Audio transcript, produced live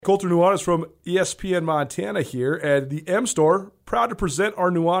Colter Nuanez from ESPN Montana here, and the M Store, proud to present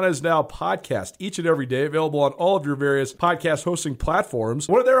our Nuanez Now podcast each and every day, available on all of your various podcast hosting platforms.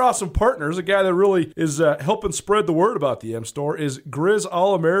 One of their awesome partners, a guy that really is helping spread the word about the M Store, is Grizz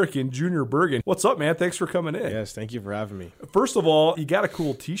All-American Junior Bergen. What's up, man? Thanks for coming in. Yes, thank you for having me. First of all, you got a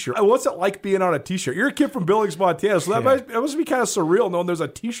cool t-shirt. What's it like being on a t-shirt? You're a kid from Billings, Montana, so that must be kind of surreal knowing there's a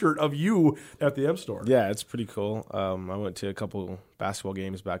t-shirt of you at the M Store. Yeah, it's pretty cool. I went to a couple basketball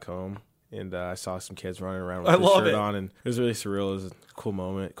games back home, and I saw some kids running around with the shirt on, and it was really surreal. It was a cool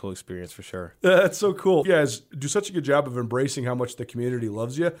moment, cool experience for sure. That's so cool. You guys do such a good job of embracing how much the community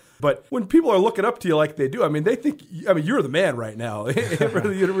loves you. But when people are looking up to you like they do, they think, you're the man right now for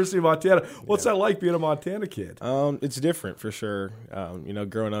the University of Montana. What's that like being a Montana kid? It's different for sure.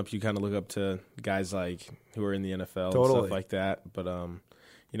 Growing up, you kind of look up to guys like who are in the NFL and stuff like that. But,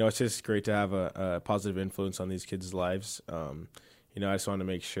 it's just great to have a positive influence on these kids' lives. I just want to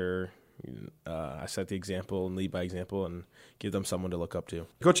make sure I set the example and lead by example and give them someone to look up to.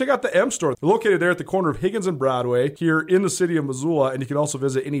 Go check out the M Store. They're located there at the corner of Higgins and Broadway here in the city of Missoula, and you can also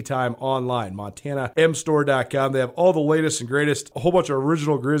visit anytime online, montanamstore.com. They have all the latest and greatest, a whole bunch of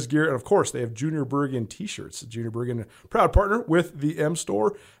original Grizz gear, and of course, they have Junior Bergen t-shirts. Junior Bergen, proud partner with the M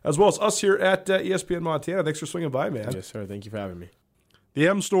Store, as well as us here at ESPN Montana. Thanks for swinging by, man. Yes, sir. Thank you for having me. The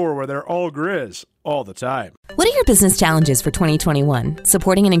M Store, where they're all Grizz all the time. What are your business challenges for 2021?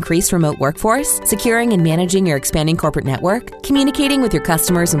 Supporting an increased remote workforce? Securing and managing your expanding corporate network? Communicating with your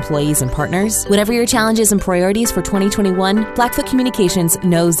customers, employees, and partners? Whatever your challenges and priorities for 2021, Blackfoot Communications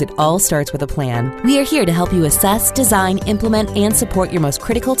knows it all starts with a plan. We are here to help you assess, design, implement, and support your most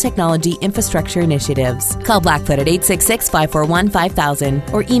critical technology infrastructure initiatives. Call Blackfoot at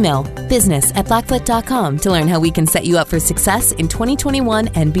 866-541-5000 or email business@blackfoot.com to learn how we can set you up for success in 2021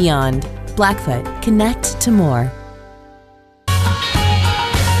 and beyond. Blackfoot. Connect to more.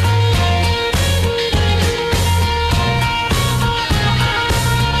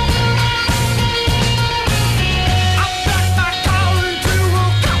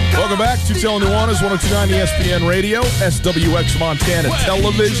 Welcome back to Telling Nuanez, 102.9 ESPN Radio, SWX Montana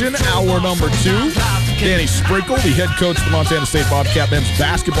Television, hour number 2. Danny Sprinkle, the head coach of the Montana State Bobcat men's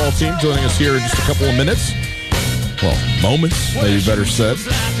basketball team, joining us here in just a couple of minutes. Well, moments, maybe better said.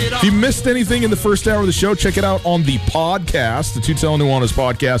 If you missed anything in the first hour of the show, check it out on the podcast. The Two Telling Nuanez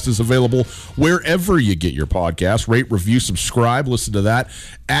podcast is available wherever you get your podcast. Rate, review, subscribe. Listen to that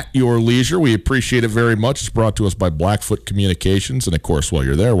at your leisure. We appreciate it very much. It's brought to us by Blackfoot Communications. And, of course, while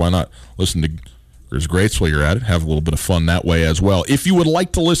you're there, why not listen to Grizz Greats while you're at it? Have a little bit of fun that way as well. If you would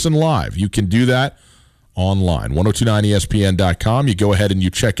like to listen live, you can do that online, 1029ESPN.com. You go ahead and you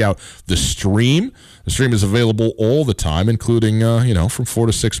check out the stream. The stream is available all the time, including, from 4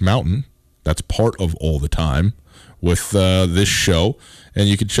 to 6 Mountain. That's part of all the time with this show. And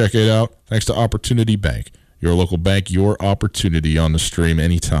you can check it out thanks to Opportunity Bank. Your local bank, your opportunity on the stream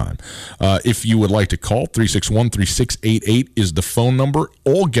anytime. If you would like to call, 361-3688 is the phone number.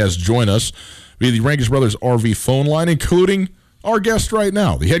 All guests join us via the Rankin Brothers RV phone line, including our guest right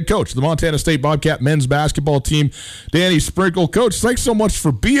now, the head coach of the Montana State Bobcat men's basketball team, Danny Sprinkle. Coach, thanks so much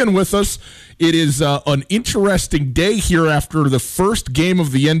for being with us. It is an interesting day here after the first game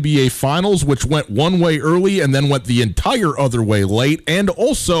of the NBA Finals, which went one way early and then went the entire other way late. And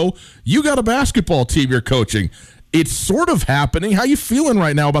also, you got a basketball team you're coaching. It's sort of happening. How you feeling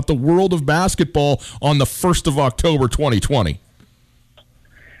right now about the world of basketball on the 1st of October, 2020?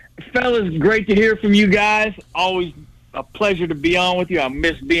 Fellas, great to hear from you guys. Always a pleasure to be on with you. I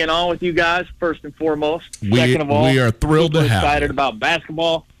miss being on with you guys, first and foremost. Second of all, we are thrilled to have excited about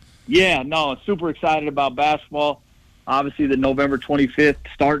basketball. Yeah, no, super excited about basketball. Obviously, the November 25th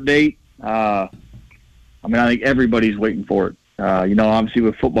start date. I think everybody's waiting for it. Obviously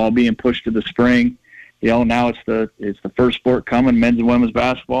with football being pushed to the spring, now it's the first sport coming, men's and women's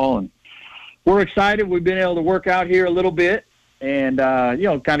basketball, and we're excited. We've been able to work out here a little bit, and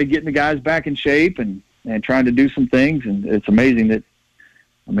kind of getting the guys back in shape and trying to do some things. And it's amazing that,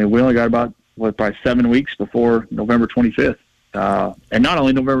 we only got about, probably 7 weeks before November 25th. And not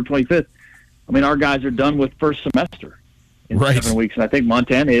only November 25th, our guys are done with first semester in 7 weeks, and I think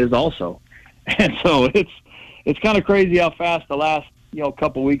Montana is also. And so it's kind of crazy how fast the last,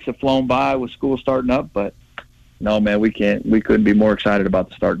 couple weeks have flown by with school starting up. But no, man, we couldn't be more excited about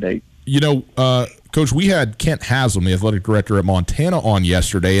the start date. Coach, we had Kent Haslam, the athletic director at Montana, on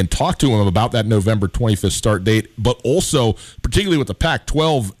yesterday and talked to him about that November 25th start date, but also, particularly with the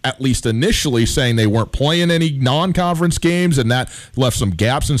Pac-12, at least initially, saying they weren't playing any non-conference games, and that left some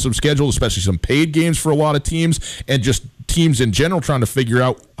gaps in some schedules, especially some paid games for a lot of teams, and just teams in general trying to figure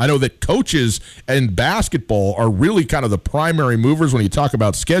out. I know that coaches and basketball are really kind of the primary movers when you talk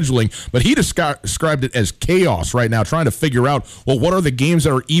about scheduling, but he described it as chaos right now, trying to figure out, well, what are the games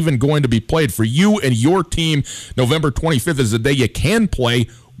that are even going to be played for you and your team? November 25th is the day you can play.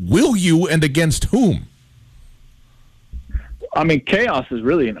 Will you, and against whom? I mean, chaos is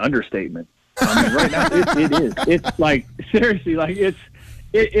really an understatement. I mean, right now it is. It's like, seriously, like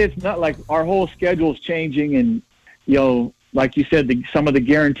it's not like our whole schedule is changing, and like you said, some of the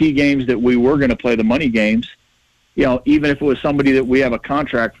guarantee games that we were going to play, the money games, even if it was somebody that we have a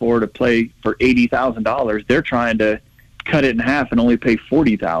contract for to play for $80,000, they're trying to cut it in half and only pay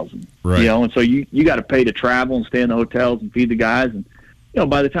 $40,000. Right. And so you got to pay to travel and stay in the hotels and feed the guys, and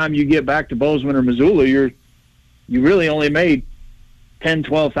by the time you get back to Bozeman or Missoula, you really only made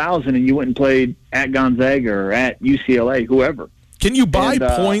 $10,000-$12,000, and you went and played at Gonzaga or at UCLA, whoever. Can you buy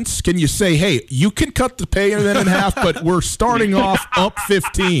points? Can you say, hey, you can cut the pay then in half, but we're starting off up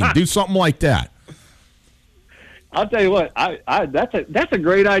 15? Do something like that. I'll tell you what, that's a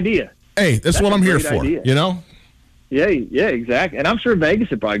great idea. Hey, that's what I'm here for. Idea. Yeah, exactly. And I'm sure Vegas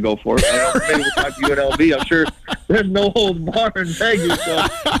would probably go for it. I know maybe we'll talk to UNLV. I'm sure there's no holds bar in Vegas, so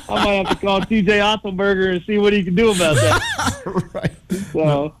I might have to call TJ Otzelberger and see what he can do about that. Right.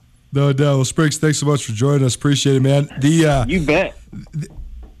 So. No doubt. Well, Spriggs, thanks so much for joining us. Appreciate it, man. You bet.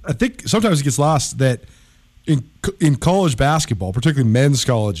 I think sometimes it gets lost that in college basketball, particularly men's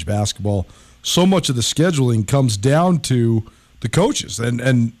college basketball, so much of the scheduling comes down to the coaches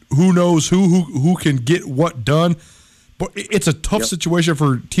and who knows who can get what done. But it's a tough situation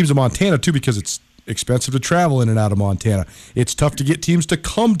for teams in Montana, too, because it's expensive to travel in and out of Montana. It's tough to get teams to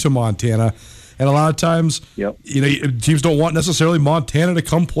come to Montana. And a lot of times, teams don't want necessarily Montana to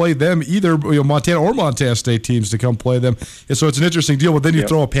come play them either, Montana or Montana State teams to come play them. And so it's an interesting deal. But then you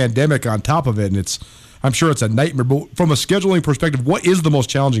throw a pandemic on top of it, and I'm sure it's a nightmare. But from a scheduling perspective, what is the most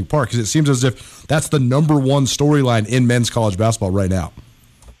challenging part? Because it seems as if that's the number one storyline in men's college basketball right now.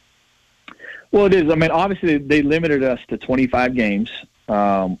 Well, it is. I mean, obviously, they limited us to 25 games,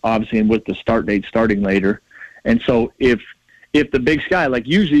 obviously, and with the start date starting later. And so if the Big Sky, like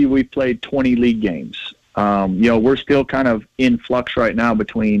usually we played 20 league games, we're still kind of in flux right now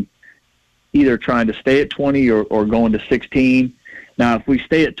between either trying to stay at 20 or going to 16. Now, if we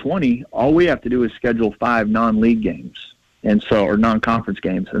stay at 20, all we have to do is schedule 5 non-league games, or non-conference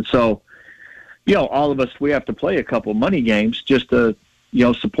games. And so, all of us, we have to play a couple money games just to,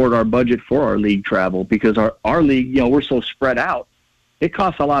 support our budget for our league travel, because our league, we're so spread out. It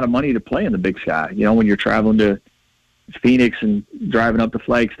costs a lot of money to play in the Big Sky. When you're traveling to Phoenix and driving up to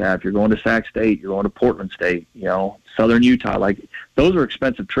Flagstaff, you're going to Sac State, you're going to Portland State, Southern Utah, like those are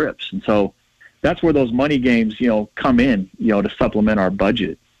expensive trips. And so that's where those money games, come in, to supplement our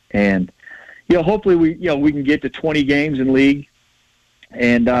budget. And, hopefully we can get to 20 games in league,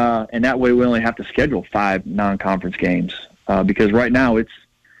 and that way we only have to schedule 5 non-conference games, because right now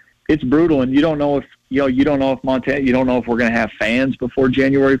it's brutal, and you don't know if Montana, you don't know if we're going to have fans before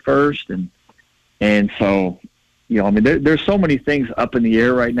January 1st. And so, there's so many things up in the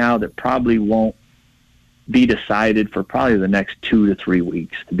air right now that probably won't be decided for probably the next 2 to 3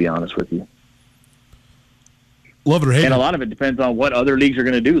 weeks, to be honest with you. Love it or hate it. And a lot of it depends on what other leagues are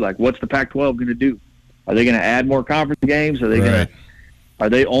going to do. Like, what's the Pac-12 going to do? Are they going to add more conference games? Are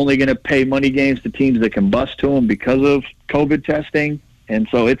they only going to pay money games to teams that can bust to them because of COVID testing? And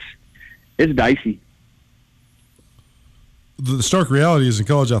so it's dicey. The stark reality is in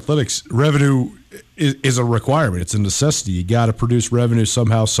college athletics, revenue is a requirement. It's a necessity. You got to produce revenue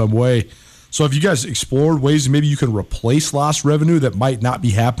somehow, some way. So have you guys explored ways maybe you can replace lost revenue that might not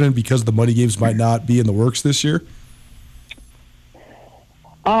be happening because the money games might not be in the works this year?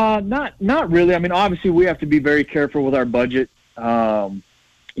 Not really. I mean, obviously we have to be very careful with our budget.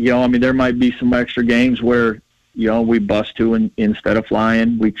 There might be some extra games where, we bust to instead of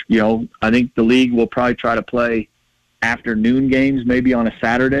flying. I think the league will probably try to play afternoon games maybe on a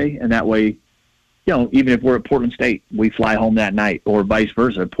Saturday, and that way, even if we're at Portland State, we fly home that night, or vice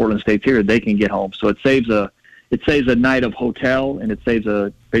versa. Portland State's here, they can get home. So it saves a night of hotel, and it saves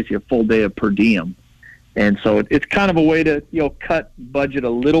basically a full day of per diem. And so it's kind of a way to cut budget a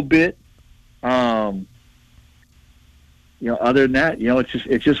little bit. Other than that,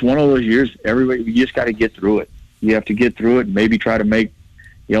 it's just one of those years. Everybody, you just got to get through it. You have to get through it, and maybe try to make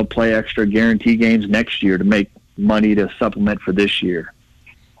play extra guarantee games next year to make money to supplement for this year.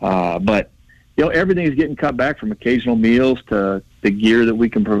 But everything is getting cut back, from occasional meals to the gear that we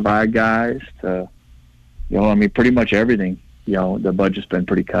can provide guys to, pretty much everything. The budget's been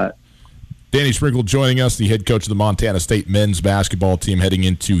pretty cut. Danny Sprinkle joining us, the head coach of the Montana State men's basketball team, heading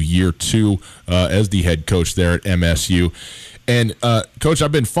into year 2 as the head coach there at MSU. And, Coach,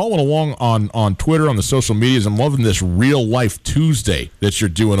 I've been following along on Twitter, on the social medias. I'm loving this Real Life Tuesday that you're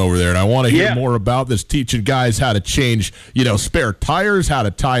doing over there. And I want to hear more about this, teaching guys how to change, spare tires, how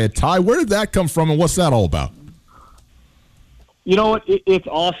to tie a tie. Where did that come from, and what's that all about? You know what? It's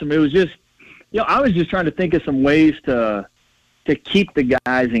awesome. It was just, I was just trying to think of some ways to keep the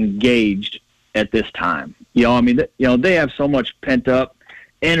guys engaged at this time. They have so much pent up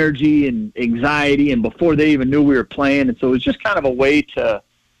energy and anxiety, and before they even knew we were playing. And so it was just kind of a way to,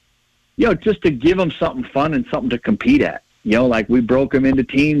 just to give them something fun and something to compete at. Like we broke them into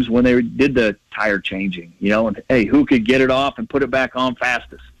teams when they did the tire changing, and hey, who could get it off and put it back on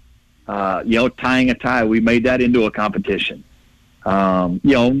fastest? Tying a tie, we made that into a competition.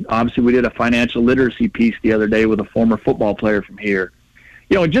 Obviously we did a financial literacy piece the other day with a former football player from here,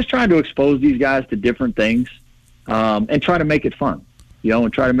 just trying to expose these guys to different things, and try to make it fun, We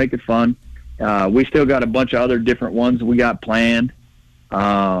still got a bunch of other different ones we got planned.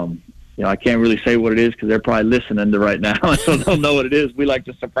 I can't really say what it is because they're probably listening to right now, so they'll know what it is. We like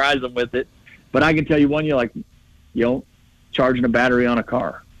to surprise them with it, but I can tell you one, charging a battery on a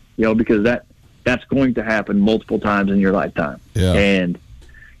car, because that's going to happen multiple times in your lifetime. Yeah. And,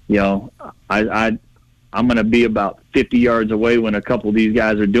 I'm going to be about 50 yards away when a couple of these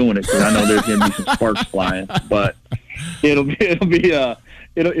guys are doing it, because I know there's going to be some sparks flying. But it'll be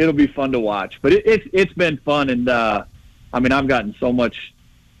fun to watch. But it's been fun, and I've gotten so much,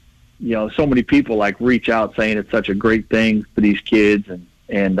 so many people reach out saying it's such a great thing for these kids,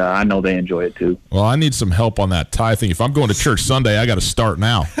 and I know they enjoy it too. Well, I need some help on that tie thing. If I'm going to church Sunday, I got to start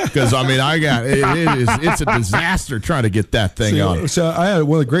now, because it's a disaster trying to get that thing on. So I had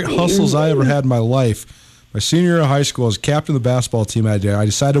one of the great hustles I ever had in my life. My senior year of high school, I was captain of the basketball team I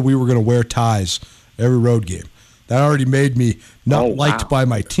decided we were going to wear ties every road game. That already made me not liked by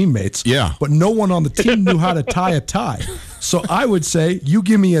my teammates. Yeah. But no one on the team knew how to tie a tie. So I would say, you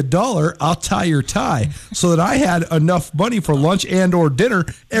give me $1, I'll tie your tie. So that I had enough money for lunch and or dinner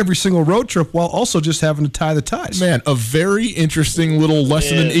every single road trip, while also just having to tie the ties. Man, a very interesting little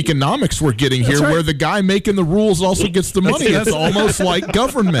lesson in economics we're getting here, where the guy making the rules also gets the money. It's almost like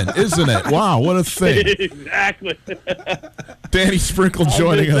government, isn't it? Wow, what a thing. Exactly. Danny Sprinkle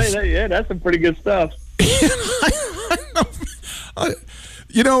joining us. That's some pretty good stuff.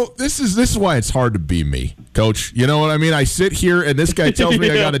 This is why it's hard to be me, Coach. You know what I mean? I sit here and this guy tells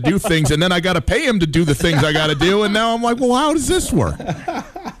me I got to do things, and then I got to pay him to do the things I got to do, and now I'm like, well, how does this work?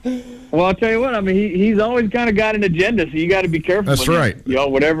 Well, I'll tell you what. He's always kind of got an agenda, so you got to be careful. That's right.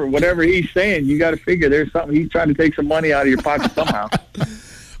 Whatever he's saying, you got to figure there's something he's trying to take some money out of your pocket somehow.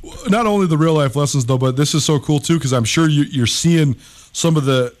 Not only the real life lessons though, but this is so cool too, because I'm sure you're seeing some of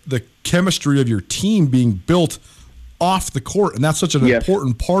the chemistry of your team being built off the court, and that's such an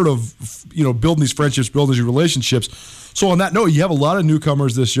important part of building these friendships, building these relationships. So on that note, you have a lot of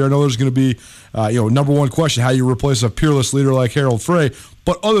newcomers this year. I know there's going to be number one question, how you replace a peerless leader like Harold Frey.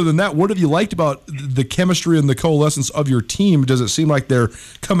 But other than that, what have you liked about the chemistry and the coalescence of your team? Does it seem like they're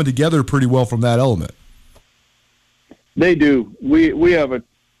coming together pretty well from that element? They do. We have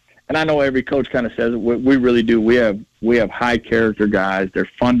and I know every coach kind of says it, we really do. We have high character guys. They're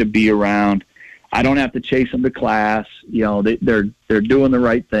fun to be around. I don't have to chase them to class. They're doing the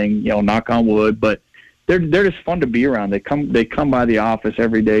right thing. Knock on wood. But they're just fun to be around. They come by the office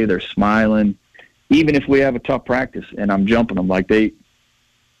every day. They're smiling, even if we have a tough practice and I'm jumping them. Like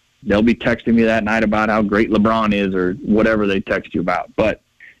they'll be texting me that night about how great LeBron is or whatever they text you about. But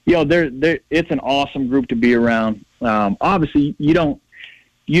it's an awesome group to be around. Obviously, you don't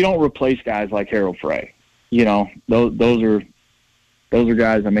replace guys like Harold Frey. Those are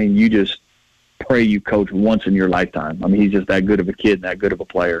guys. You just pray you coach once in your lifetime. He's just that good of a kid and that good of a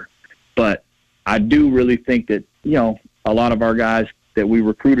player. But I do really think that a lot of our guys that we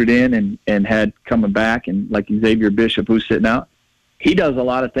recruited in and had coming back, and like Xavier Bishop, who's sitting out, he does a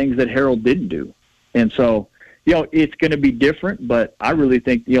lot of things that Harold didn't do. And so it's going to be different. But I really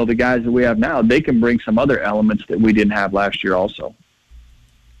think the guys that we have now, they can bring some other elements that we didn't have last year also.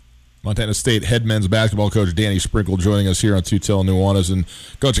 Montana State head men's basketball coach Danny Sprinkle joining us here on Tutel Nuanez. And,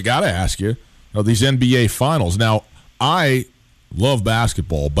 Coach, I got to ask you, these NBA finals. Now, I love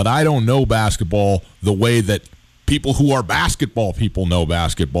basketball, but I don't know basketball the way that people who are basketball people know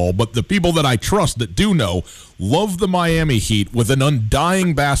basketball. But the people that I trust that do know love the Miami Heat with an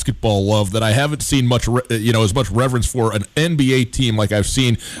undying basketball love that I haven't seen much, as much reverence for an NBA team like I've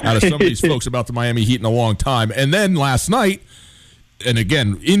seen out of some of these folks about the Miami Heat in a long time. And then last night, and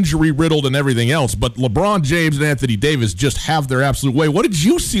again, injury-riddled and everything else, but LeBron James and Anthony Davis just have their absolute way. What did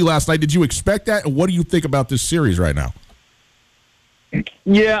you see last night? Did you expect that? And what do you think about this series right now?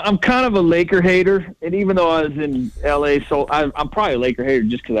 Yeah, I'm kind of a Laker hater, and even though I was in L.A. I'm probably a Laker hater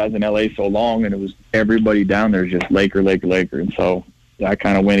just because I was in L.A. so long, and it was everybody down there just Laker, and so I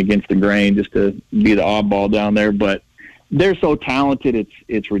kind of went against the grain just to be the oddball down there. But they're so talented,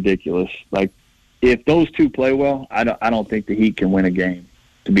 it's ridiculous. Like, if those two play well, I don't think the Heat can win a game,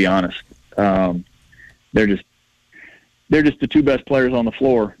 to be honest. They're just the two best players on the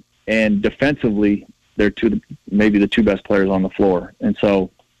floor, and defensively, they're maybe the two best players on the floor. And so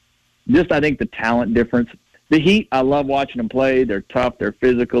just I think the talent difference. The Heat, I love watching them play. They're tough. They're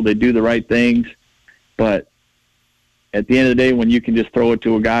physical. They do the right things. But at the end of the day, when you can just throw it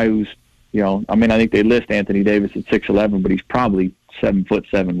to a guy who's, I think they list Anthony Davis at 6'11", but he's probably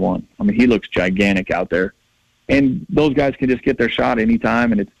 7'7". I mean, he looks gigantic out there. And those guys can just get their shot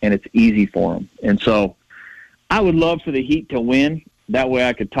anytime, and it's easy for them. And so I would love for the Heat to win. That way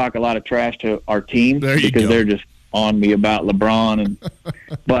I could talk a lot of trash to our team because they're just on me about LeBron.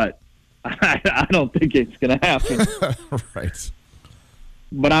 But I don't think it's going to happen. Right.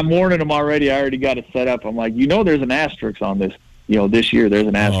 But I'm warning them already. I already got it set up. I'm like, there's an asterisk on this. This year there's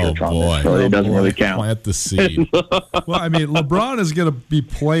an asterisk on this, so it doesn't really count. Plant the seed. Well, I mean, LeBron is going to be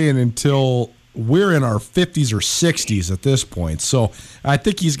playing until we're in our 50s or 60s at this point. So I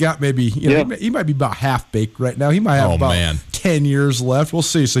think he's got maybe, he might be about half-baked right now. He might have 10 years left. We'll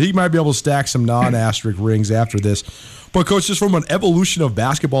see. So he might be able to stack some non-asterisk rings after this. But, Coach, just from an evolution of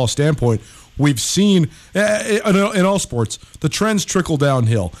basketball standpoint, we've seen, in all sports, the trends trickle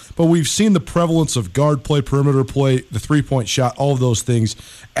downhill. But we've seen the prevalence of guard play, perimeter play, the three-point shot, all of those things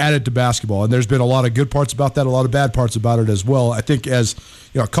added to basketball. And there's been a lot of good parts about that, a lot of bad parts about it as well. I think as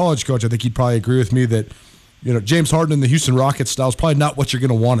a college coach, I think he'd probably agree with me that James Harden and the Houston Rockets style is probably not what you're going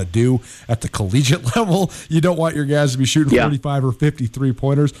to want to do at the collegiate level. You don't want your guys to be shooting 45 or 50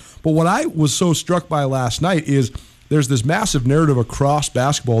 three-pointers. But what I was so struck by last night is there's this massive narrative across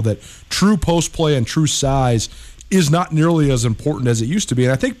basketball that true post play and true size is not nearly as important as it used to be.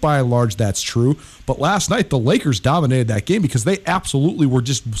 And I think by and large that's true. But last night the Lakers dominated that game because they absolutely were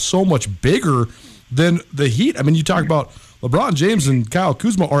just so much bigger than the Heat. I mean, you talk about LeBron James and Kyle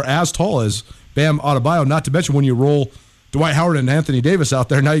Kuzma are as tall as Bam Adebayo, not to mention when you roll Dwight Howard and Anthony Davis out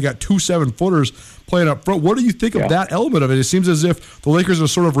there, now you got 2 7-footers playing up front. What do you think of that element of it? It seems as if the Lakers are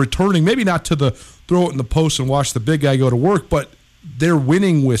sort of returning, maybe not to the throw it in the post and watch the big guy go to work, but they're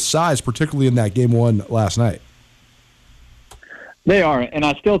winning with size, particularly in that game one last night. They are, and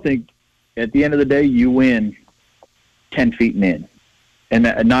I still think at the end of the day, you win 10 feet and in.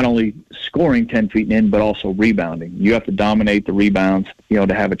 And not only scoring 10 feet and in, but also rebounding. You have to dominate the rebounds,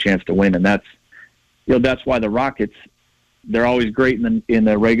 to have a chance to win. And that's why the Rockets, they're always great in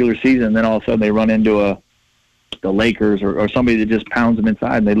the regular season, and then all of a sudden they run into the Lakers or somebody that just pounds them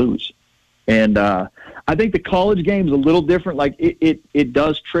inside and they lose. And I think the college game is a little different. Like it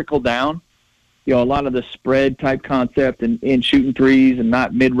does trickle down, a lot of the spread type concept and shooting threes and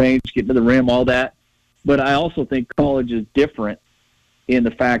not mid-range, getting to the rim, all that. But I also think college is different in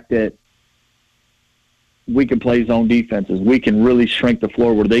the fact that we can play zone defenses. We can really shrink the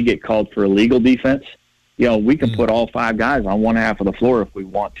floor where they get called for illegal defense. We can put all 5 guys on one half of the floor if we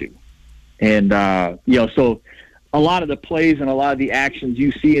want to. And, so a lot of the plays and a lot of the actions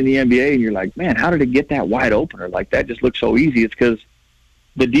you see in the NBA, and you're like, man, how did it get that wide open? Or like that just looks so easy. It's because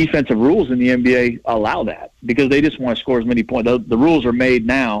the defensive rules in the NBA allow that because they just want to score as many points. The rules are made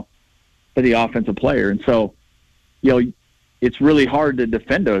now for the offensive player. And so, it's really hard to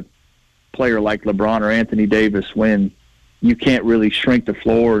defend a player like LeBron or Anthony Davis when you can't really shrink the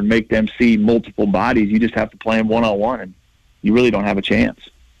floor and make them see multiple bodies. You just have to play them one-on-one, and you really don't have a chance.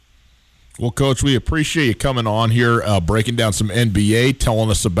 Well, Coach, we appreciate you coming on here, breaking down some NBA, telling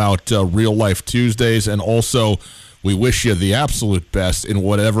us about Real Life Tuesdays, and also we wish you the absolute best in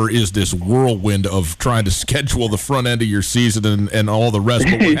whatever is this whirlwind of trying to schedule the front end of your season and all the rest.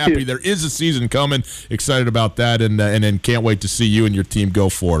 But we're happy there is a season coming. Excited about that, and then can't wait to see you and your team go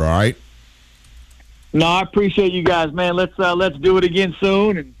for it. All right. No, I appreciate you guys, man. Let's do it again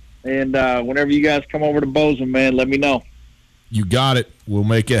soon, and whenever you guys come over to Bozeman, man, let me know. You got it. We'll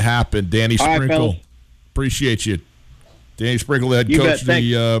make it happen. Danny Sprinkle, appreciate you. Danny Sprinkle, the head coach of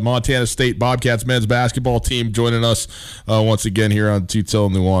the Montana State Bobcats men's basketball team, joining us once again here on Two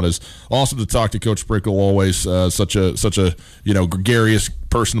Telling Nuanez. Awesome to talk to Coach Sprinkle. Always such a gregarious,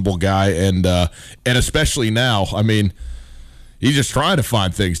 personable guy, and especially now. I mean, he's just trying to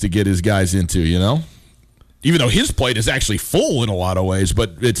find things to get his guys into. Even though his plate is actually full in a lot of ways,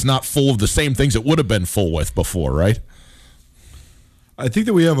 but it's not full of the same things it would have been full with before, right? I think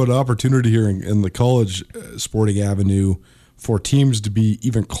that we have an opportunity here in the college sporting avenue for teams to be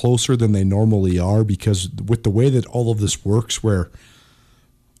even closer than they normally are, because with the way that all of this works, where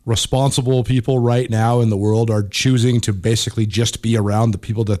responsible people right now in the world are choosing to basically just be around the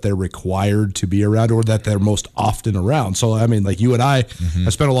people that they're required to be around or that they're most often around. So, I mean, like you and I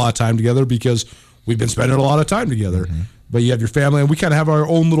have spent a lot of time together because we've been spending a lot of time together. But you have your family, and we kind of have our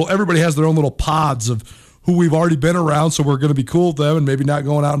own little, everybody has their own little pods of who we've already been around, so we're going to be cool with them and maybe not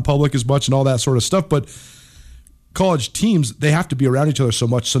going out in public as much and all that sort of stuff. But college teams, they have to be around each other so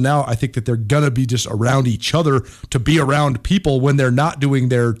much. So now I think that they're going to be just around each other to be around people when they're not doing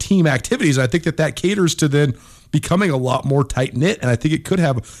their team activities. I think that caters to then becoming a lot more tight-knit, and I think it could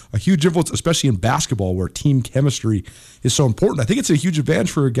have a huge influence, especially in basketball where team chemistry is so important. I think it's a huge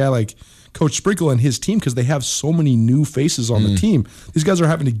advantage for a guy like Coach Sprinkle and his team because they have so many new faces on the team. These guys are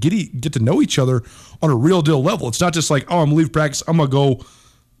having to get to know each other on a real deal level. It's not just like, oh, I'm going to leave practice, I'm going to go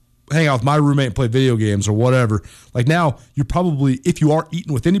hang out with my roommate and play video games or whatever. Like now, you're probably, if you are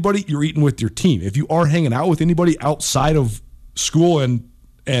eating with anybody, you're eating with your team. If you are hanging out with anybody outside of school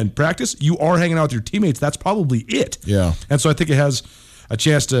and practice, you are hanging out with your teammates. That's probably it. Yeah. And so I think it has a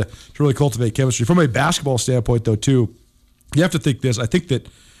chance to really cultivate chemistry. From a basketball standpoint, though, too, you have to think this. I think that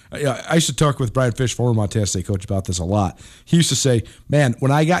I used to talk with Brian Fish, former Montana State coach, about this a lot. He used to say, man, when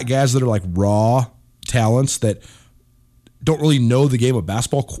I got guys that are like raw talents that don't really know the game of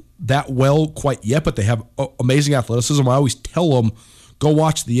basketball that well quite yet, but they have amazing athleticism, I always tell them, go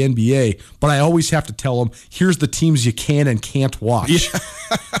watch the NBA. But I always have to tell them, here's the teams you can and can't watch. Yeah.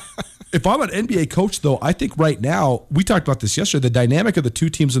 If I'm an NBA coach, though, I think right now, we talked about this yesterday, the dynamic of the two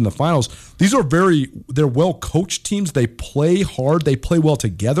teams in the finals, they're well-coached teams. They play hard. They play well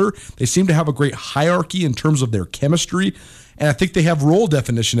together. They seem to have a great hierarchy in terms of their chemistry. And I think they have role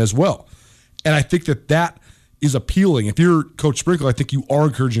definition as well. And I think that is appealing. If you're Coach Sprinkle, I think you are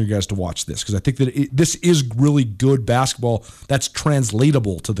encouraging your guys to watch this because I think that this is really good basketball that's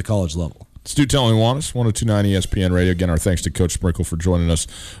translatable to the college level. Stu Telenuanis, 102.9 ESPN Radio. Again, our thanks to Coach Sprinkle for joining us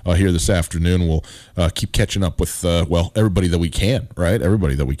here this afternoon. We'll keep catching up with, everybody that we can, right?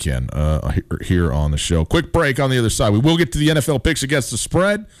 Everybody that we can here on the show. Quick break on the other side. We will get to the NFL picks against the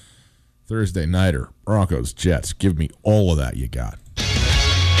spread. Thursday nighter, Broncos, Jets. Give me all of that you got.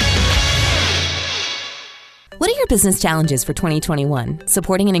 What are your business challenges for 2021?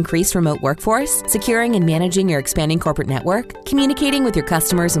 Supporting an increased remote workforce? Securing and managing your expanding corporate network? Communicating with your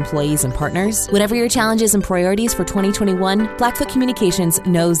customers, employees, and partners? Whatever your challenges and priorities for 2021, Blackfoot Communications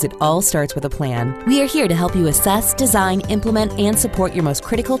knows it all starts with a plan. We are here to help you assess, design, implement, and support your most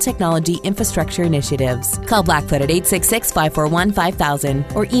critical technology infrastructure initiatives. Call Blackfoot at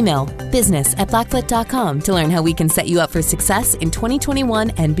 866-541-5000 or email business@blackfoot.com to learn how we can set you up for success in 2021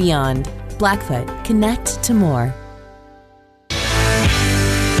 and beyond. Blackfoot, connect to more.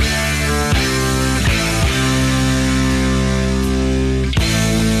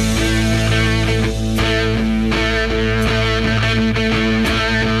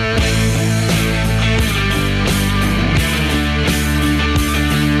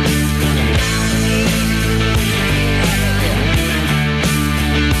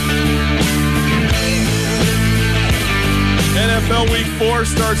 NFL Week 4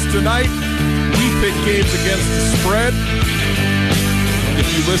 starts tonight. We pick games against the spread.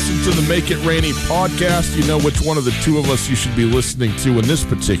 If you listen to the Make It Rainy podcast, you know which one of the two of us you should be listening to in this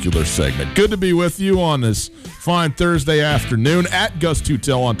particular segment. Good to be with you on this fine Thursday afternoon. At Gus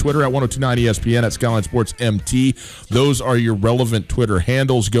Tutel on Twitter, at 1029 ESPN, at Skyline Sports MT. Those are your relevant Twitter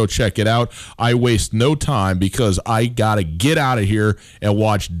handles. Go check it out. I waste no time because I got to get out of here and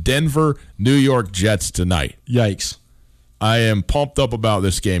watch Denver, New York Jets tonight. Yikes. I am pumped up about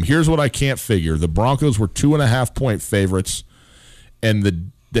this game. Here's what I can't figure. The Broncos were 2.5-point favorites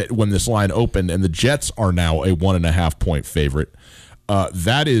and when this line opened, and the Jets are now a 1.5-point favorite.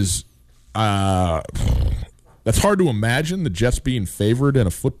 That is that's hard to imagine, the Jets being favored in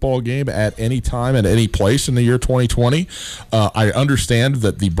a football game at any time, at any place in the year 2020. I understand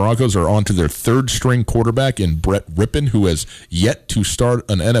that the Broncos are on to their third-string quarterback in Brett Rippon, who has yet to start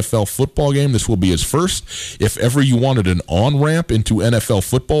an NFL football game. This will be his first. If ever you wanted an on-ramp into NFL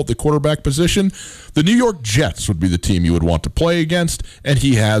football at the quarterback position, the New York Jets would be the team you would want to play against, and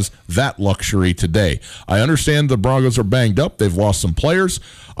he has that luxury today. I understand the Broncos are banged up. They've lost some players.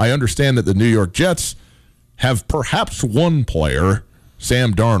 I understand that the New York Jets have perhaps one player,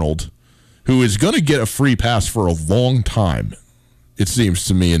 Sam Darnold, who is going to get a free pass for a long time, it seems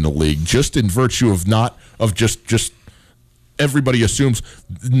to me, in the league, just in virtue of just everybody assumes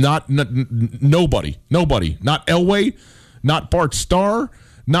nobody, not Elway, not Bart Starr,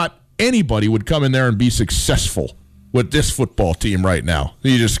 not anybody would come in there and be successful with this football team right now.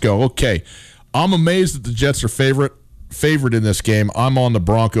 You just go, okay, I'm amazed that the Jets are favored in this game. I'm on the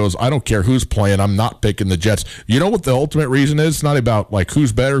Broncos. I don't care who's playing. I'm not picking the Jets. You know what the ultimate reason is? It's not about like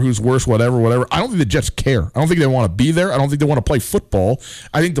who's better, who's worse, whatever. I don't think the Jets care. I don't think they want to be there. I don't think they want to play football.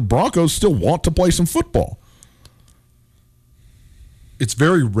 I think the Broncos still want to play some football. It's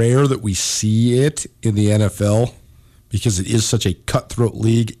very rare that we see it in the NFL because it is such a cutthroat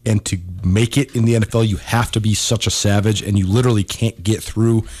league, and to make it in the NFL, you have to be such a savage, and you literally can't get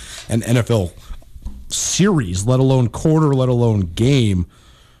through an NFL series, let alone quarter, let alone game,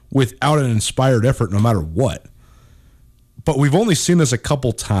 without an inspired effort no matter what. But we've only seen this a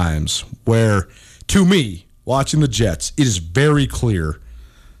couple times where, to me, watching the Jets, it is very clear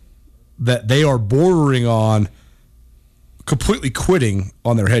that they are bordering on completely quitting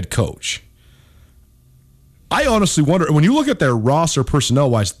on their head coach. I honestly wonder, when you look at their roster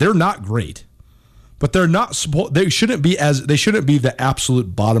personnel-wise, they're not great. But they're not. They shouldn't be the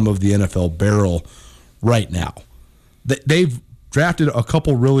absolute bottom of the NFL barrel right now. They've drafted a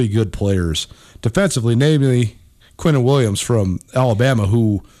couple really good players defensively, namely Quinnen Williams from Alabama,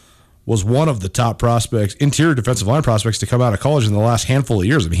 who was one of the top prospects, interior defensive line prospects to come out of college in the last handful of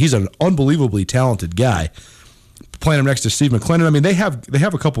years. I mean, he's an unbelievably talented guy. Playing him next to Steve McClendon. I mean, they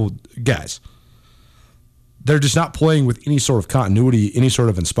have a couple guys. They're just not playing with any sort of continuity, any sort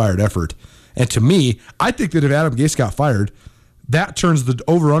of inspired effort. And to me, I think that if Adam Gase got fired, that turns the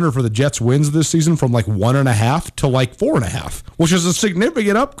over-under for the Jets wins this season from like 1.5 to like 4.5, which is a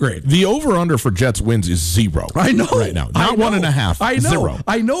significant upgrade. The over-under for Jets wins is 0. I know. Right now. Not 1.5. I know. 0.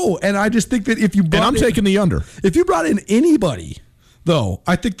 I know. And I just think that if you brought I'm taking the under. If you brought in anybody, though,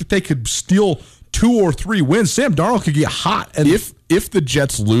 I think that they could steal 2 or 3 wins. Sam Darnold could get hot. And if the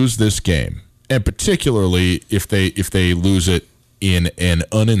Jets lose this game, and particularly if they lose it in an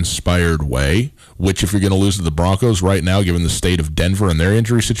uninspired way, which if you're going to lose to the Broncos right now, given the state of Denver and their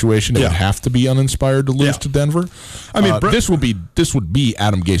injury situation, it would have to be uninspired to lose to Denver. I mean, this would be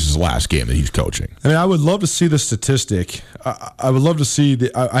Adam Gase's last game that he's coaching. I mean, I would love to see the statistic. I would love to see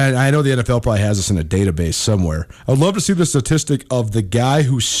I know the NFL probably has this in a database somewhere. I would love to see the statistic of the guy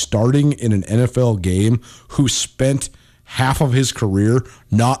who's starting in an NFL game who spent half of his career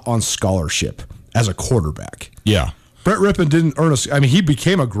not on scholarship as a quarterback. Yeah. Brett Rippon didn't earn he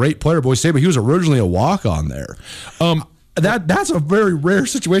became a great player, but he was originally a walk-on there. That's a very rare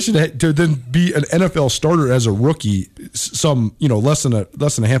situation to then be an NFL starter as a rookie. Less than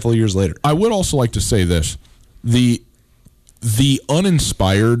a handful of years later. I would also like to say this: the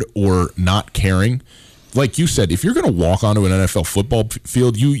uninspired or not caring, like you said, if you're going to walk onto an NFL football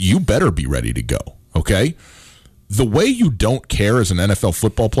field, you better be ready to go. Okay. The way you don't care as an NFL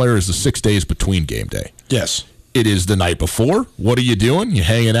football player is the 6 days between game day. Yes. It is the night before. What are you doing? You're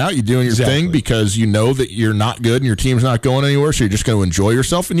hanging out. You're doing your thing because you know that you're not good and your team's not going anywhere, so you're just going to enjoy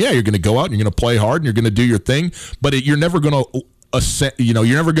yourself. And, you're going to go out and you're going to play hard and you're going to do your thing, but you're never going to you're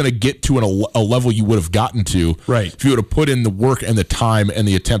never going to get to a level you would have gotten to if you would have put in the work and the time and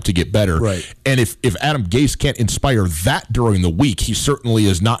the attempt to get better. Right. And if Adam Gase can't inspire that during the week, he certainly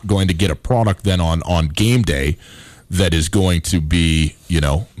is not going to get a product then on game day that is going to be,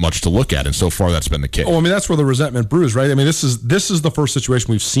 much to look at. And so far that's been the case. Oh, I mean, that's where the resentment brews, right? I mean, this is the first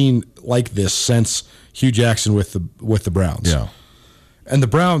situation we've seen like this since Hugh Jackson with the Browns. Yeah. And the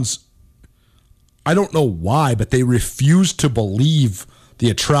Browns, I don't know why, but they refused to believe the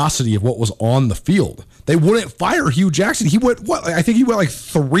atrocity of what was on the field. They wouldn't fire Hugh Jackson. He went, I think he went like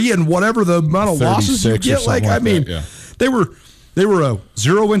 3 and whatever the amount of losses you get. They were a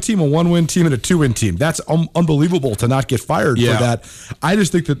 0-win team, a 1-win team, and a 2-win team. That's unbelievable to not get fired for that. I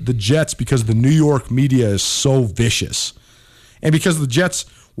just think that the Jets, because the New York media is so vicious, and because the Jets,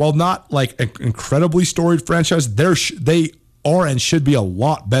 while not like an incredibly storied franchise, they are and should be a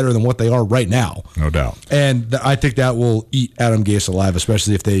lot better than what they are right now. No doubt. And I think that will eat Adam Gase alive,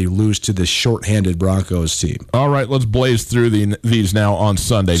 especially if they lose to this shorthanded Broncos team. All right, let's blaze through these now on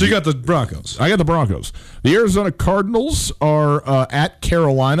Sunday. So you got the Broncos. I got the Broncos. The Arizona Cardinals are at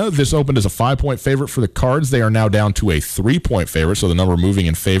Carolina. This opened as a 5-point favorite for the Cards. They are now down to a 3-point favorite, so the number moving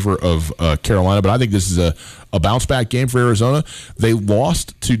in favor of Carolina. But I think this is a bounce-back game for Arizona. They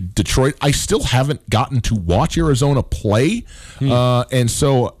lost to Detroit. I still haven't gotten to watch Arizona play, and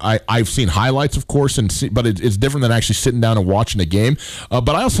so I've seen highlights, of course, but it's different than actually sitting down and watching a game. But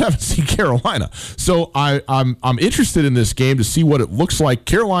I also haven't seen Carolina, so I'm interested in this game to see what it looks like.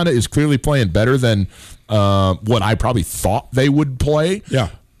 Carolina is clearly playing better than what I probably thought they would play. Yeah,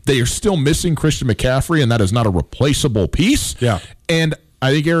 they are still missing Christian McCaffrey, and that is not a replaceable piece. Yeah, and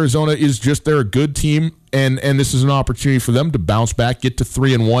I think Arizona is they're a good team And this is an opportunity for them to bounce back, get to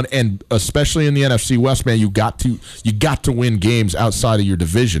 3-1, and especially in the NFC West, man, you got to win games outside of your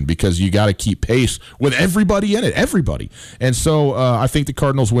division because you got to keep pace with everybody in it, everybody. And so I think the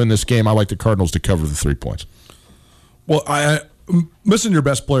Cardinals win this game. I like the Cardinals to cover the 3 points. Well, missing your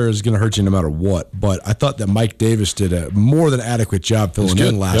best player is going to hurt you no matter what, but I thought that Mike Davis did a more than adequate job filling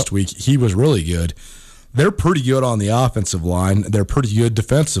in last week. He was really good. They're pretty good on the offensive line. They're pretty good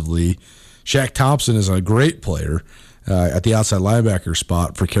defensively. Shaq Thompson is a great player at the outside linebacker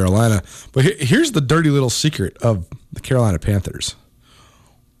spot for Carolina. But here's the dirty little secret of the Carolina Panthers.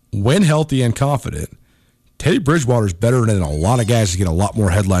 When healthy and confident, Teddy Bridgewater is better than a lot of guys that get a lot more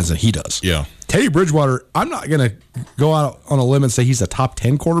headlines than he does. Yeah. Teddy Bridgewater, I'm not going to go out on a limb and say he's a top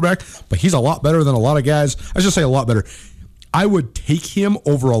 10 quarterback, but he's a lot better than a lot of guys. I should say a lot better. I would take him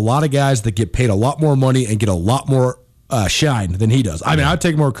over a lot of guys that get paid a lot more money and get a lot more shine than he does. I mean, I'd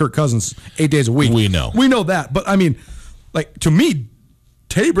take more Kirk Cousins 8 days a week. We know that. But I mean, like, to me,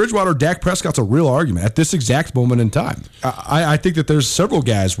 Teddy Bridgewater, Dak Prescott's a real argument at this exact moment in time. I think that there's several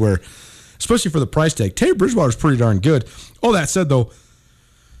guys where, especially for the price tag, Teddy Bridgewater's pretty darn good. All that said, though,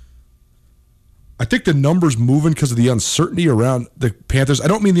 I think the numbers moving because of the uncertainty around the Panthers. I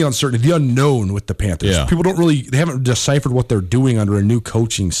don't mean the uncertainty, the unknown with the Panthers. Yeah. People they haven't deciphered what they're doing under a new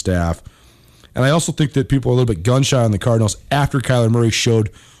coaching staff. And I also think that people are a little bit gun-shy on the Cardinals after Kyler Murray showed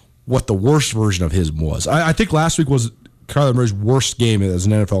what the worst version of his was. I think last week was Kyler Murray's worst game as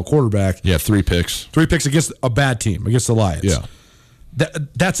an NFL quarterback. Yeah, 3 picks. 3 picks against a bad team, against the Lions. Yeah.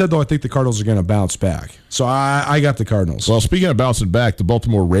 That said, though, I think the Cardinals are going to bounce back. So I got the Cardinals. Well, speaking of bouncing back, the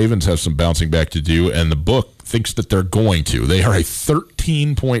Baltimore Ravens have some bouncing back to do, and the book thinks that they're going to. They are a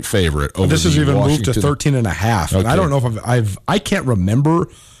 13-point favorite over this has even Washington. moved to 13.5. Okay. And I don't know if I can't remember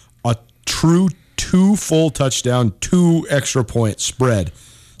a true 2 full touchdown, 2 extra point spread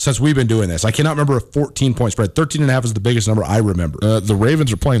since we've been doing this. I cannot remember a 14-point spread. 13.5 is the biggest number I remember. The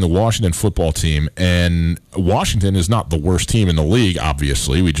Ravens are playing the Washington football team, and Washington is not the worst team in the league,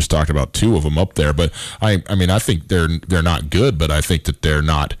 obviously. We just talked about 2 of them up there. But, I mean, I think they're not good, but I think that they're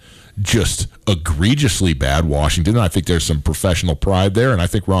not just egregiously bad, Washington. I think there's some professional pride there, and I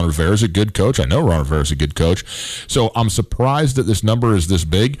think Ron Rivera is a good coach. I know Ron Rivera is a good coach. So I'm surprised that this number is this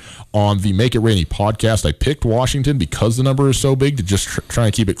big. On the Make It Rainy podcast, I picked Washington because the number is so big to just try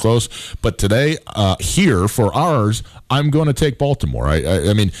and keep it close. But today, here for ours, I'm going to take Baltimore.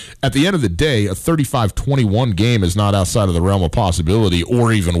 I mean, at the end of the day, a 35-21 game is not outside of the realm of possibility,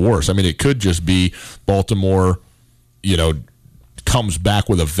 or even worse. I mean, it could just be Baltimore, comes back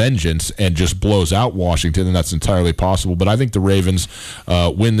with a vengeance and just blows out Washington, and that's entirely possible. But I think the Ravens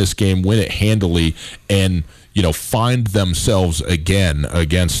win this game, win it handily, and find themselves again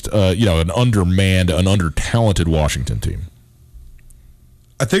against an undermanned, an under-talented Washington team.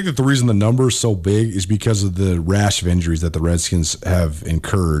 I think that the reason the number is so big is because of the rash of injuries that the Redskins have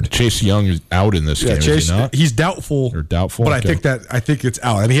incurred. Chase Young is out in this game. Chase, is he not? He's doubtful. Or doubtful, but okay. I think it's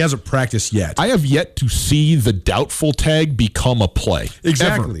out. I mean, he hasn't practiced yet. I have yet to see the doubtful tag become a play.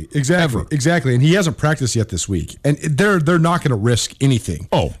 Exactly. Ever. Exactly. And he hasn't practiced yet this week. And they're not going to risk anything.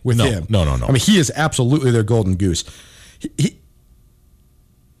 With him. No. I mean, he is absolutely their golden goose.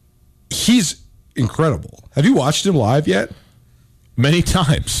 He's incredible. Have you watched him live yet? Many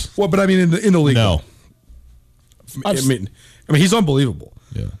times. Well, but I mean, in the league. No. I mean, he's unbelievable.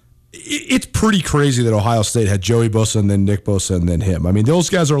 Yeah. It's pretty crazy that Ohio State had Joey Bosa and then Nick Bosa and then him. I mean, those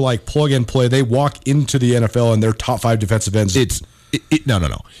guys are like plug and play. They walk into the NFL and they're top 5 defensive ends.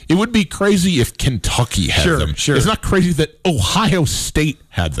 No. It would be crazy if Kentucky had them. Sure. It's not crazy that Ohio State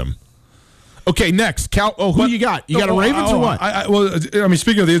had them. Okay, next. Who you got? You got a Ravens or what? I mean,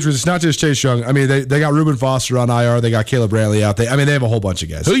 speaking of the injuries, it's not just Chase Young. I mean, they got Reuben Foster on IR. They got Caleb Brantley out. They have a whole bunch of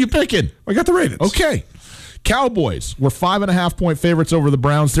guys. Who you picking? I got the Ravens. Okay. Cowboys were 5.5-point favorites over the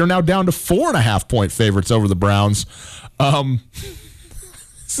Browns. They're now down to 4.5-point favorites over the Browns.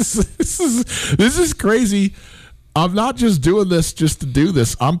 This is crazy. I'm not just doing this just to do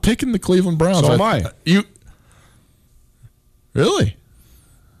this. I'm picking the Cleveland Browns. So am I. You really?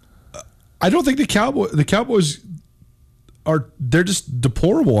 I don't think the Cowboys they're just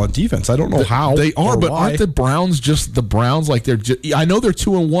deplorable on defense. I don't know how they are, but why. aren't the Browns just the Browns? Like I know they're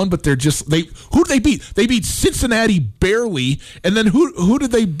 2-1, but they're just who did they beat? They beat Cincinnati barely, and then who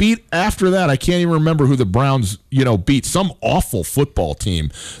did they beat after that? I can't even remember who the Browns beat. Some awful football team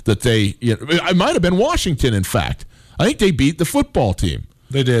that they it might have been Washington. In fact, I think they beat the football team.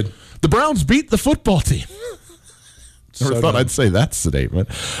 They did. The Browns beat the football team. Never thought I'd say that statement.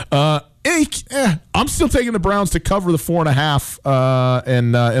 I'm still taking the Browns to cover the 4.5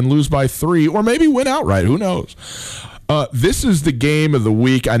 and lose by 3, or maybe win outright. Who knows? This is the game of the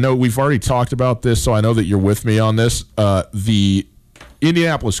week. I know we've already talked about this, so I know that you're with me on this. The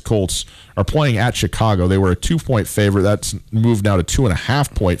Indianapolis Colts are playing at Chicago. They were a 2-point favorite. That's moved now to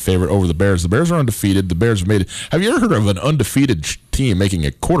 2.5-point favorite over the Bears. The Bears are undefeated. The Bears have made it. Have you ever heard of an undefeated team making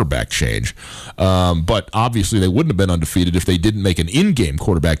a quarterback change? But obviously they wouldn't have been undefeated if they didn't make an in-game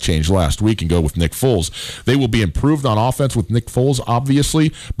quarterback change last week and go with Nick Foles. They will be improved on offense with Nick Foles,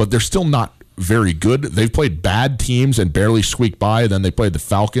 obviously, but they're still not very good. They've played bad teams and barely squeaked by. Then they played the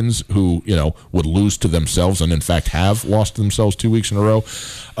Falcons, who would lose to themselves and in fact have lost to themselves 2 weeks in a row.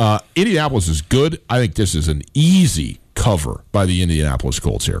 Indianapolis is good. I think this is an easy cover by the Indianapolis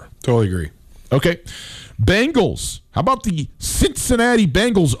Colts here. Totally agree. Okay. Bengals. How about the Cincinnati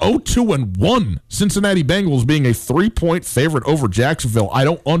Bengals 0-2-1? Cincinnati Bengals being a 3-point favorite over Jacksonville. I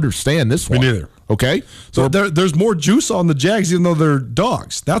don't understand this one. Me neither. Okay? So there's more juice on the Jags even though they're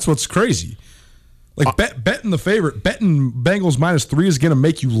dogs. That's what's crazy. Like betting the favorite, betting Bengals -3 is going to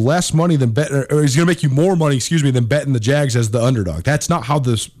make you less money than betting, or is going to make you more money, than betting the Jags as the underdog. That's not how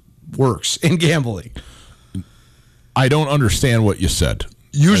this works in gambling. I don't understand what you said.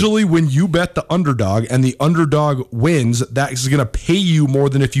 Usually when you bet the underdog and the underdog wins, that is going to pay you more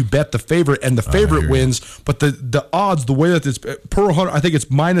than if you bet the favorite and the favorite wins. But the odds, the way that it's per 100, I think it's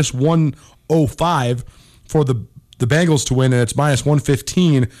 -105 for the Bengals to win, and it's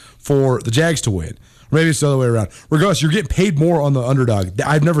 -115 for the Jags to win. Maybe it's the other way around. Regardless, you're getting paid more on the underdog.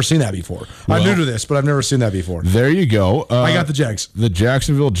 I've never seen that before. I'm new to this, but I've never seen that before. There you go. I got the Jags. The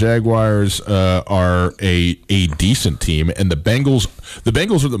Jacksonville Jaguars are a decent team, and the Bengals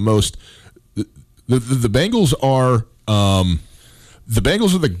are the most. The Bengals are the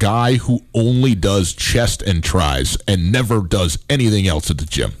Bengals are the guy who only does chest and tries and never does anything else at the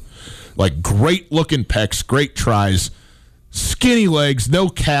gym. Like great looking pecs, great tries. Skinny legs, no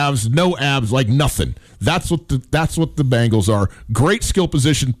calves, no abs, like nothing. That's what the Bengals are. Great skill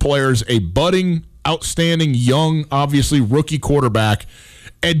position players, a budding, outstanding, young, obviously rookie quarterback,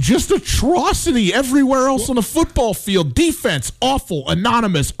 and just atrocity everywhere else on the football field. Defense, awful,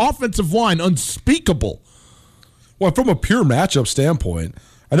 anonymous. Offensive line, unspeakable. Well, from a pure matchup standpoint,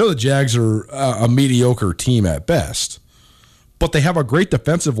 I know the Jags are a mediocre team at best. But they have a great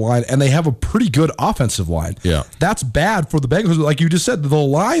defensive line, and they have a pretty good offensive line. Yeah. That's bad for the Bengals. Like you just said, the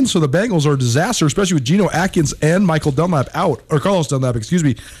lines for the Bengals are a disaster, especially with Geno Atkins and Carlos Dunlap, out on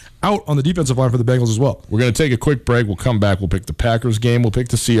the defensive line for the Bengals as well. We're going to take a quick break. We'll come back. We'll pick the Packers game. We'll pick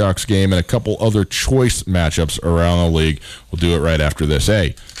the Seahawks game and a couple other choice matchups around the league. We'll do it right after this.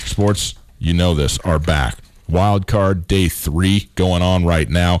 Hey, sports, you know this, are back. Wild Card Day 3 going on right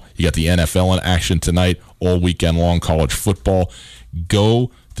now. You got the NFL in action tonight, all weekend long, college football. Go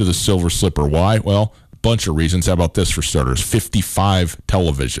to the Silver Slipper. Why? Well, a bunch of reasons. How about this for starters? 55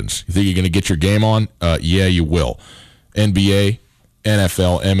 televisions. You think you're going to get your game on? Yeah, you will. NBA,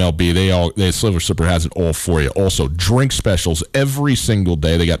 NFL, MLB, Silver Slipper has it all for you. Also, drink specials every single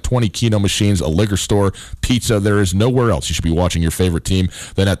day. They got 20 Keno machines, a liquor store, pizza. There is nowhere else you should be watching your favorite team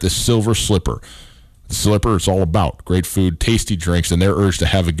than at the Silver Slipper. Slipper, it's all about great food, tasty drinks, and their urge to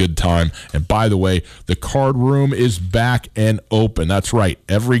have a good time. And by the way, the card room is back and open. That's right.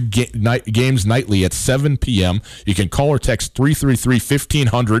 Every games nightly at 7 p.m. You can call or text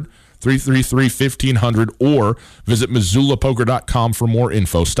 333-1500, 333-1500, or visit MissoulaPoker.com for more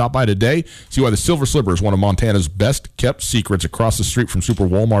info. Stop by today. See why the Silver Slipper is one of Montana's best-kept secrets across the street from Super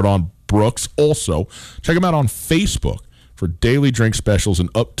Walmart on Brooks. Also, check them out on Facebook for daily drink specials and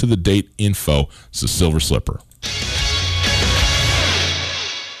up-to-the-date info. It's the Silver Slipper.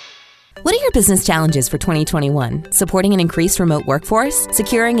 What are your business challenges for 2021? Supporting an increased remote workforce?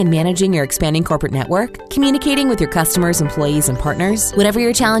 Securing and managing your expanding corporate network? Communicating with your customers, employees, and partners? Whatever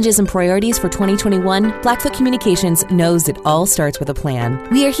your challenges and priorities for 2021, Blackfoot Communications knows it all starts with a plan.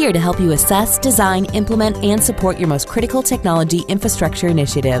 We are here to help you assess, design, implement, and support your most critical technology infrastructure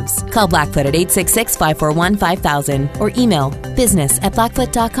initiatives. Call Blackfoot at 866-541-5000 or email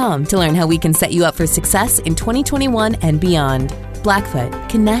business@blackfoot.com to learn how we can set you up for success in 2021 and beyond. Blackfoot,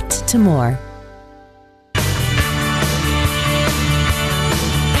 connect to more.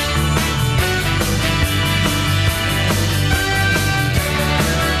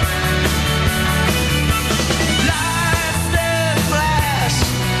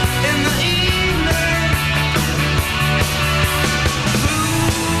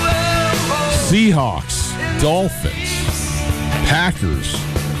 Seahawks, Dolphins, Packers,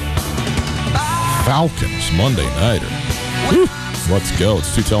 Falcons, Monday nighter. Woo. Let's go.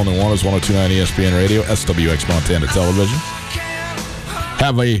 It's Two Telling Nuanez, 102.9 ESPN Radio, SWX Montana Television.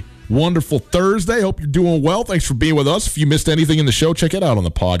 Have a wonderful Thursday. Hope you're doing well. Thanks for being with us. If you missed anything in the show, check it out on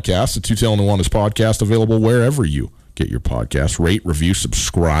the podcast. The Two Telling Nuanez podcast, available wherever you get your podcast. Rate, review,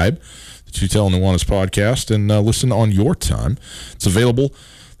 subscribe to Tutel and Nuanez podcast, and listen on your time. It's available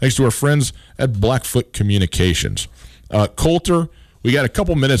thanks to our friends at Blackfoot Communications. Colter, we got a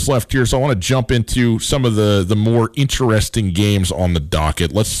couple minutes left here, so I want to jump into some of the more interesting games on the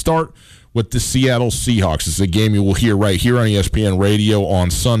docket. Let's start with the Seattle Seahawks. It's a game you will hear right here on ESPN Radio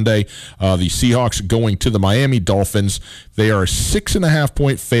on Sunday. The Seahawks going to the Miami Dolphins. They are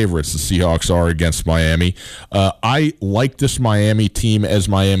 6.5-point favorites, the Seahawks are, against Miami. I like this Miami team as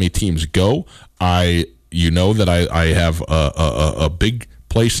Miami teams go. You know that I have a big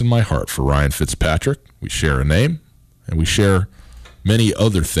place in my heart for Ryan Fitzpatrick. We share a name, and we share many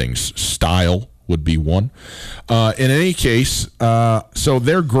other things. Style would be one. In any case, so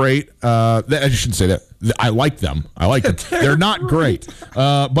they're great. I shouldn't say that. I like them. They're not great.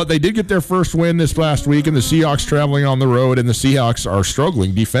 But they did get their first win this last week, and the Seahawks traveling on the road, and the Seahawks are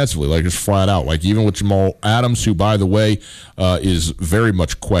struggling defensively, like just flat out. Like even with Jamal Adams, who, by the way, is very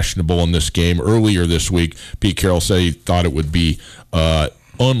much questionable in this game. Earlier this week, Pete Carroll said he thought it would be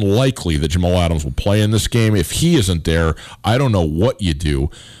unlikely that Jamal Adams will play in this game. If he isn't there, I don't know what you do.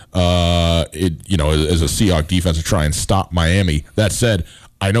 As a Seahawks defense to try and stop Miami. That said,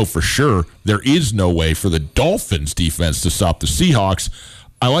 I know for sure there is no way for the Dolphins defense to stop the Seahawks.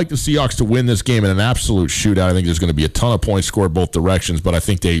 I like the Seahawks to win this game in an absolute shootout. I think there's going to be a ton of points scored both directions, but I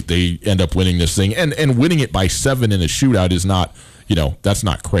think they end up winning this thing. And winning it by 7 in a shootout is not, that's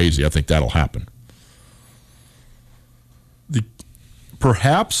not crazy. I think that'll happen.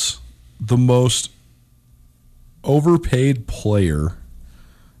 Perhaps the most overpaid player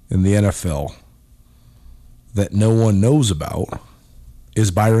in the NFL that no one knows about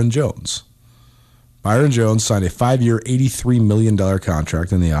is Byron Jones. Byron Jones signed a 5-year, $83 million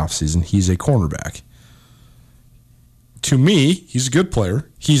contract in the offseason. He's a cornerback. To me, he's a good player.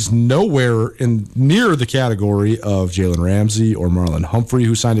 He's nowhere near the category of Jalen Ramsey or Marlon Humphrey,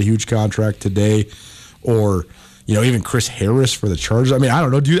 who signed a huge contract today, or even Chris Harris for the Chargers. I mean, I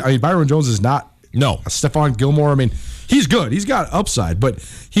don't know. Byron Jones is not a Stephon Gilmore. I mean, he's good. He's got upside, but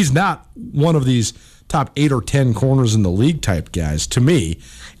he's not one of these top 8 or 10 corners in the league type guys to me.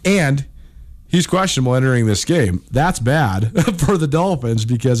 And he's questionable entering this game. That's bad for the Dolphins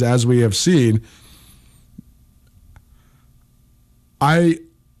because, as we have seen, I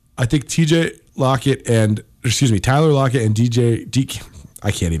think Tyler Lockett and DK. I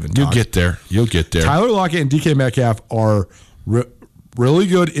can't even talk. You'll get there. Tyler Lockett and DK Metcalf are really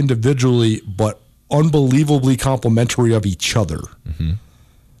good individually, but unbelievably complimentary of each other. Mm-hmm.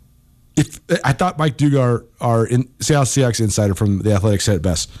 I thought Mike Dugar, our Seattle Seahawks insider from The Athletic, said it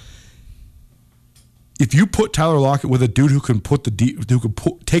best. If you put Tyler Lockett with a dude who can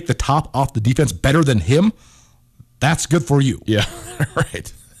take the top off the defense better than him, that's good for you. Yeah,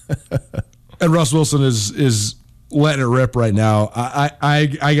 right. And Russ Wilson is letting it rip right now.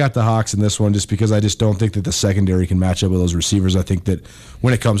 I got the Hawks in this one just because I just don't think that the secondary can match up with those receivers. I think that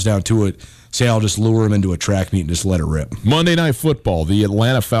when it comes down to it, Seattle just lure him into a track meet and just let it rip. Monday Night Football. The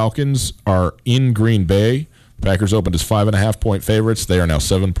Atlanta Falcons are in Green Bay. Packers opened as 5.5-point favorites. They are now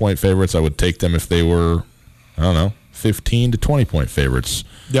 7-point favorites. I would take them if they were, 15 to 20-point favorites.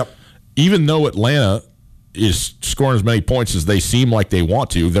 Yep. Even though Atlanta is scoring as many points as they seem like they want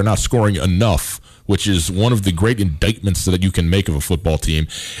to, they're not scoring enough, which is one of the great indictments that you can make of a football team.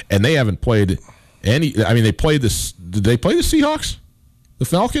 And they haven't played any. I mean, they played this. Did they play the Seahawks? The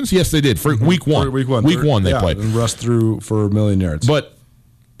Falcons? Yes, they did. For week one. Week one they played. And Russ threw for 1,000,000 yards. But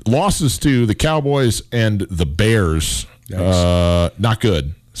losses to the Cowboys and the Bears, not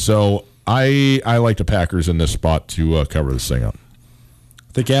good. So I like the Packers in this spot to cover this thing up.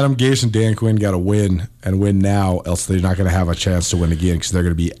 I think Adam Gase and Dan Quinn got to win and win now, else they're not going to have a chance to win again because they're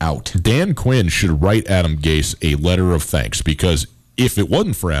going to be out. Dan Quinn should write Adam Gase a letter of thanks because if it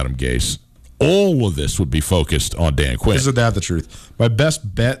wasn't for Adam Gase, all of this would be focused on Dan Quinn. Isn't that the truth? My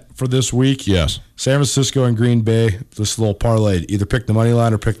best bet for this week, yes, San Francisco and Green Bay, this little parlay. Either pick the money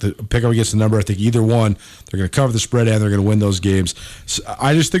line or pick up against the number. I think either one, they're going to cover the spread and they're going to win those games. So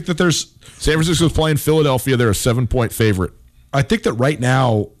I just think that there's... San Francisco's playing Philadelphia. They're a 7-point favorite. I think that right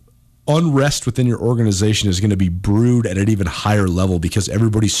now, unrest within your organization is going to be brewed at an even higher level because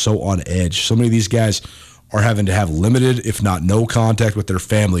everybody's so on edge. So many of these guys are having to have limited, if not no, contact with their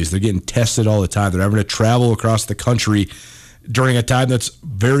families. They're getting tested all the time. They're having to travel across the country during a time that's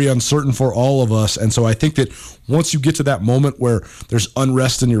very uncertain for all of us. And so I think that once you get to that moment where there's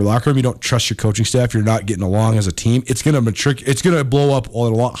unrest in your locker room, you don't trust your coaching staff, you're not getting along as a team, it's going to blow up at a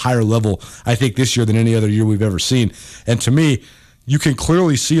lot higher level, I think, this year than any other year we've ever seen. And to me, you can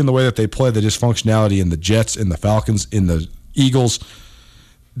clearly see in the way that they play the dysfunctionality in the Jets, in the Falcons, in the Eagles.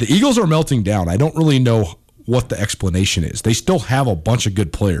 The Eagles are melting down. I don't really know what the explanation is. They still have a bunch of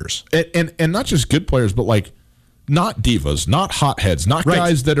good players. And not just good players, but like not divas, not hotheads, not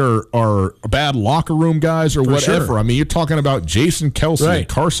guys that are bad locker room guys or whatever. Sure. I mean, you're talking about Jason Kelce and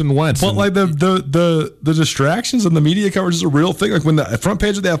Carson Wentz. But like the distractions and the media coverage is a real thing. Like when the front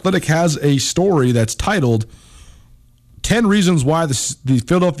page of The Athletic has a story that's titled 10 Reasons Why the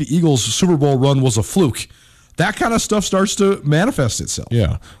Philadelphia Eagles Super Bowl run was a fluke. That kind of stuff starts to manifest itself.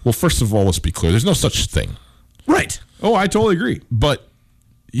 Yeah. Well, first of all, let's be clear. There's no such thing. Right. Oh, I totally agree. But,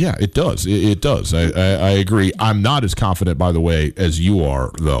 yeah, it does. It does. I agree. I'm not as confident, by the way, as you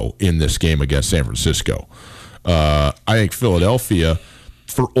are, though, in this game against San Francisco. I think Philadelphia,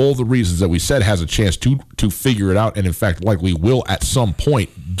 for all the reasons that we said, has a chance to figure it out and, in fact, likely will at some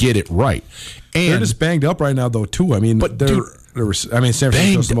point get it right. And they're just banged up right now, though, too. I mean, but San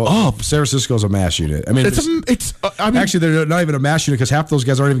Francisco's a mass unit. I mean, actually, they're not even a mass unit because half those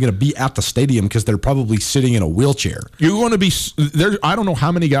guys aren't even going to be at the stadium because they're probably sitting in a wheelchair. You're going to be there. I don't know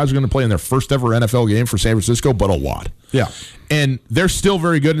how many guys are going to play in their first ever NFL game for San Francisco, but a lot. Yeah, and they're still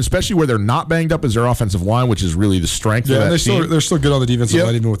very good, especially where they're not banged up is their offensive line, which is really the strength. Yeah, of that team. They're still good on the defensive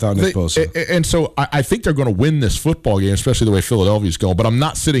line even without Nick Bosa. And so I think they're going to win this football game, especially the way Philadelphia's going. But I'm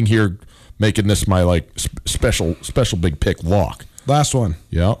not sitting here making this my special big pick lock. Last one.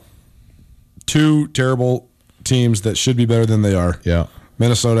 Yeah. Two terrible teams that should be better than they are. Yeah.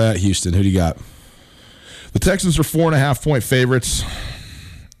 Minnesota at Houston. Who do you got? The Texans are 4.5-point favorites.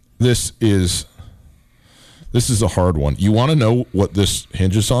 This is a hard one. You want to know what this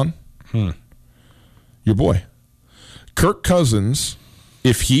hinges on? Your boy. Kirk Cousins,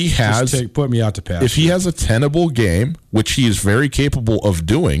 if he has put me out to pass. If he has a tenable game, which he is very capable of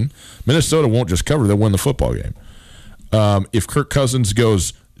doing, Minnesota won't just cover, they'll win the football game. If Kirk Cousins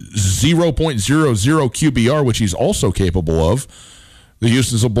goes 0.00 QBR, which he's also capable of,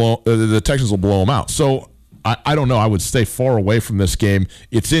 the Texans will blow him out. So I don't know. I would stay far away from this game.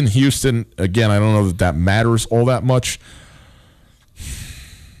 It's in Houston. Again, I don't know that matters all that much.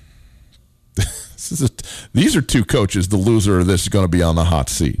 These are two coaches. The loser of this is going to be on the hot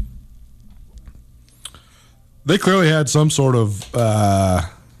seat. They clearly had some sort of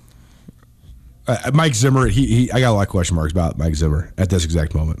Mike Zimmer. I got a lot of question marks about Mike Zimmer at this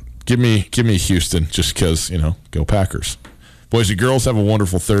exact moment. Give me Houston, just because go Packers. Boys and girls, have a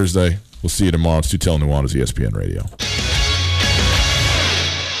wonderful Thursday. We'll see you tomorrow. It's Tutel Nuanez, ESPN Radio.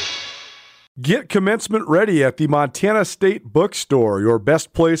 Get commencement ready at the Montana State Bookstore, your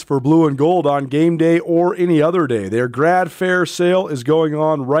best place for blue and gold on game day or any other day. Their grad fair sale is going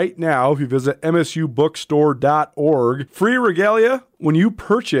on right now if you visit msubookstore.org. Free regalia when you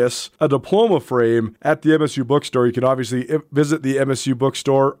purchase a diploma frame at the MSU Bookstore. You can obviously visit the MSU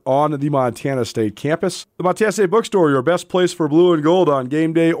Bookstore on the Montana State campus. The Montana State Bookstore, your best place for blue and gold on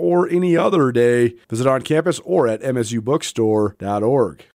game day or any other day. Visit on campus or at msubookstore.org.